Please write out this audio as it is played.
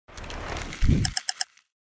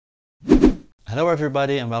Hello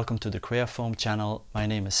everybody and welcome to the Creafoam channel. My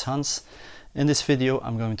name is Hans. In this video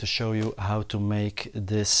I'm going to show you how to make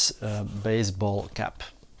this baseball cap.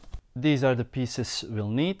 These are the pieces we'll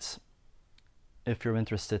need. If you're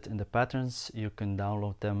interested in the patterns, you can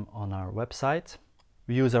download them on our website.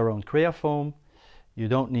 We use our own Creafoam. You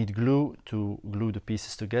don't need glue to glue the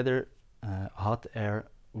pieces together. Hot air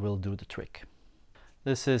will do the trick.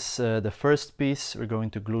 This is the first piece. We're going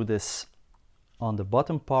to glue this on the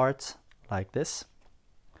bottom part like this.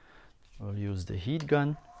 We'll use the heat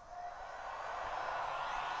gun.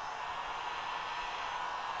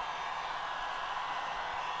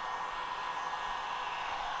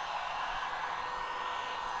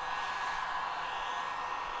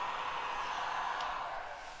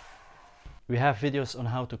 We have videos on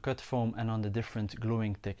how to cut foam and on the different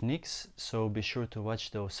gluing techniques, so be sure to watch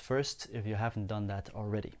those first if you haven't done that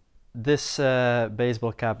already. This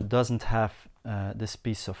baseball cap doesn't have this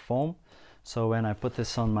piece of foam, so when I put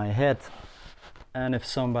this on my head and if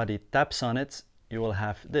somebody taps on it, you will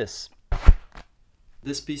have this.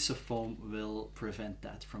 This piece of foam will prevent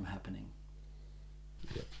that from happening.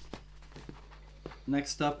 Yep.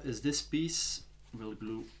 Next up is this piece. We'll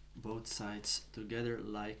glue both sides together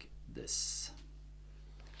like this.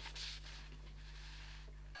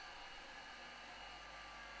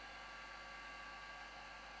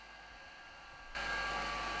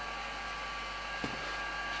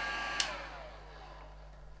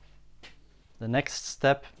 The next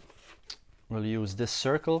step, we'll use this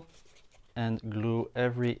circle and glue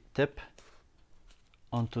every tip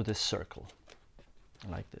onto this circle,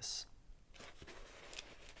 like this.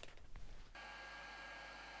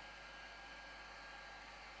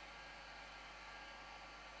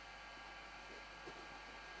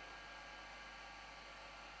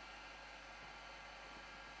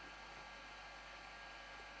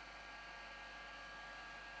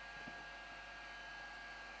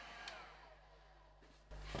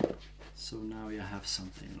 So now you have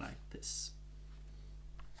something like this.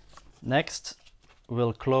 Next,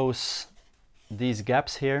 we'll close these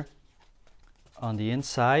gaps here on the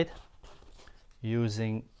inside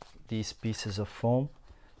using these pieces of foam.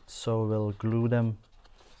 So we'll glue them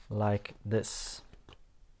like this.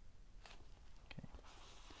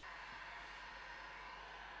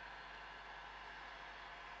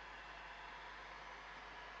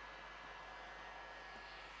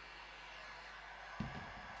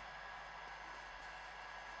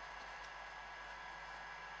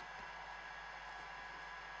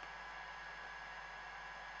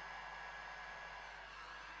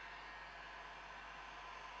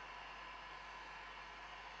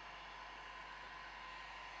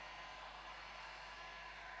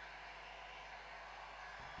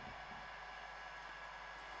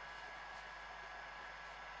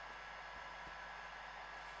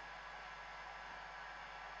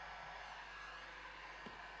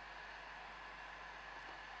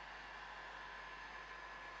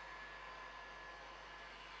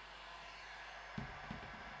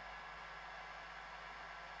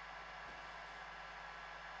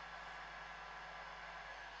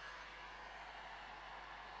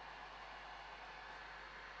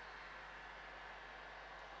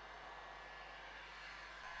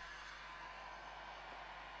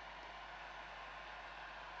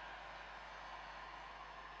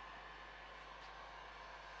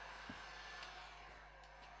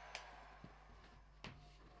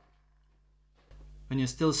 When you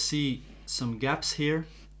still see some gaps here,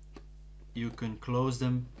 you can close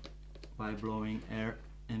them by blowing air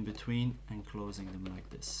in between and closing them like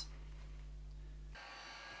this.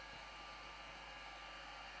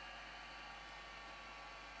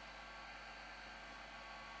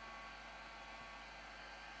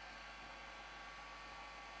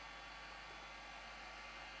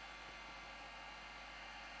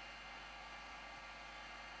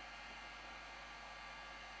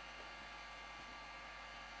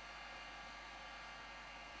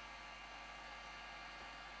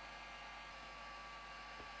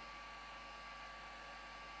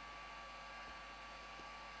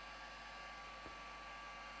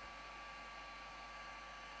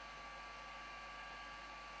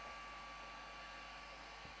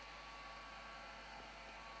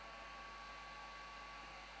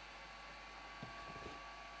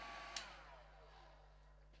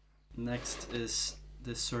 Next is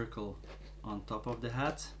this circle on top of the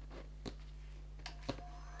hat.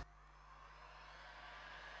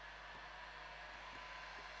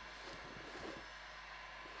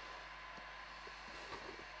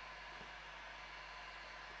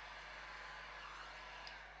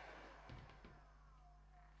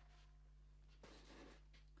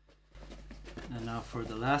 And now for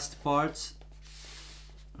the last part,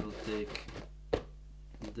 we'll take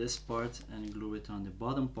this part and glue it on the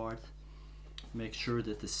bottom part. Make sure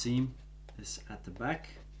that the seam is at the back.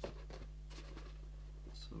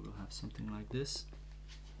 So we'll have something like this.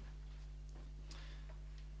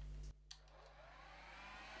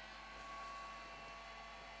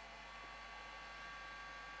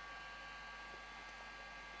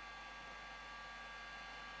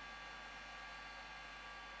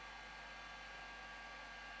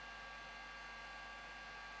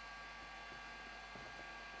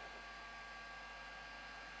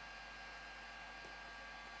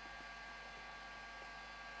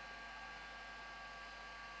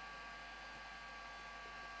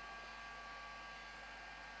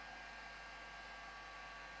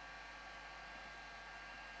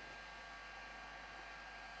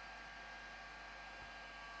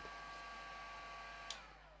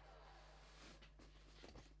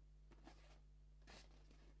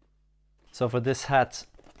 So for this hat,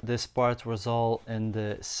 this part was all in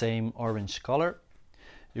the same orange color.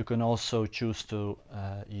 You can also choose to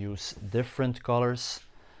use different colors.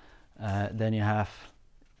 Then you have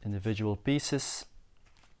individual pieces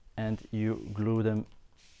and you glue them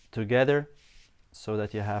together so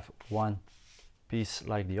that you have one piece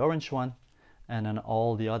like the orange one, and then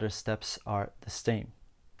all the other steps are the same.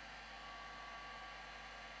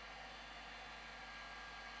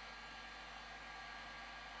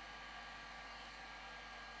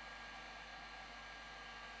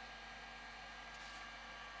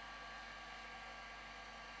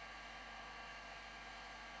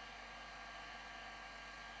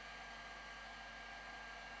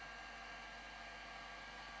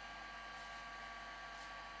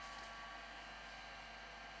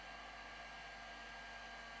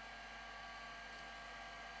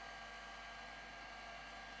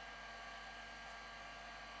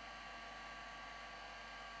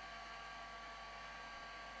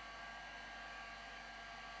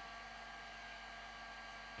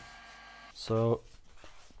 So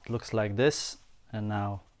it looks like this, and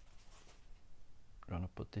now I'm gonna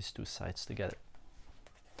put these two sides together.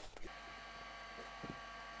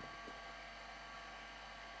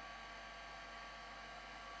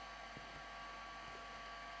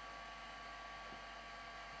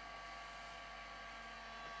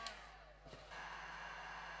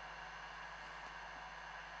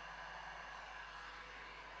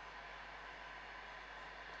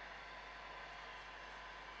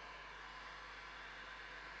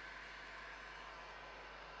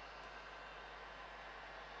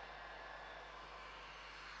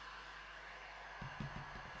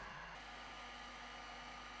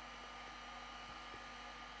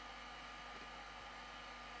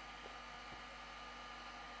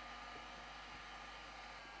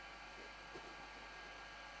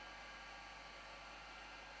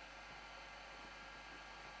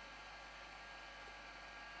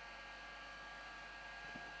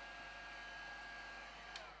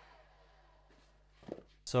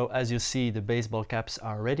 So as you see, the baseball caps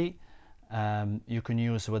are ready. You can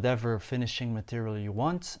use whatever finishing material you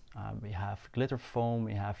want. We have glitter foam,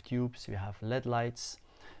 we have tubes, we have LED lights.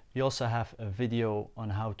 We also have a video on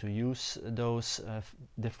how to use those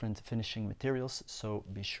different finishing materials, so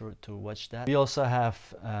be sure to watch that. We also have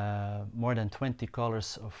more than 20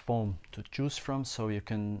 colors of foam to choose from, so you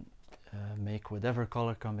can make whatever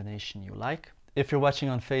color combination you like. If you're watching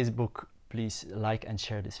on Facebook, please like and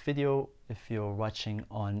share this video. If you're watching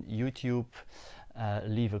on YouTube,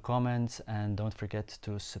 leave a comment and don't forget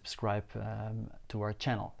to subscribe to our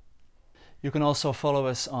channel. You can also follow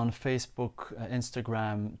us on Facebook,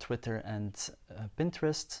 Instagram, Twitter and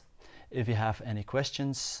Pinterest. If you have any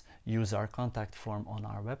questions, use our contact form on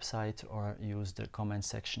our website or use the comment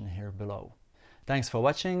section here below. Thanks for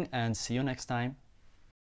watching and see you next time.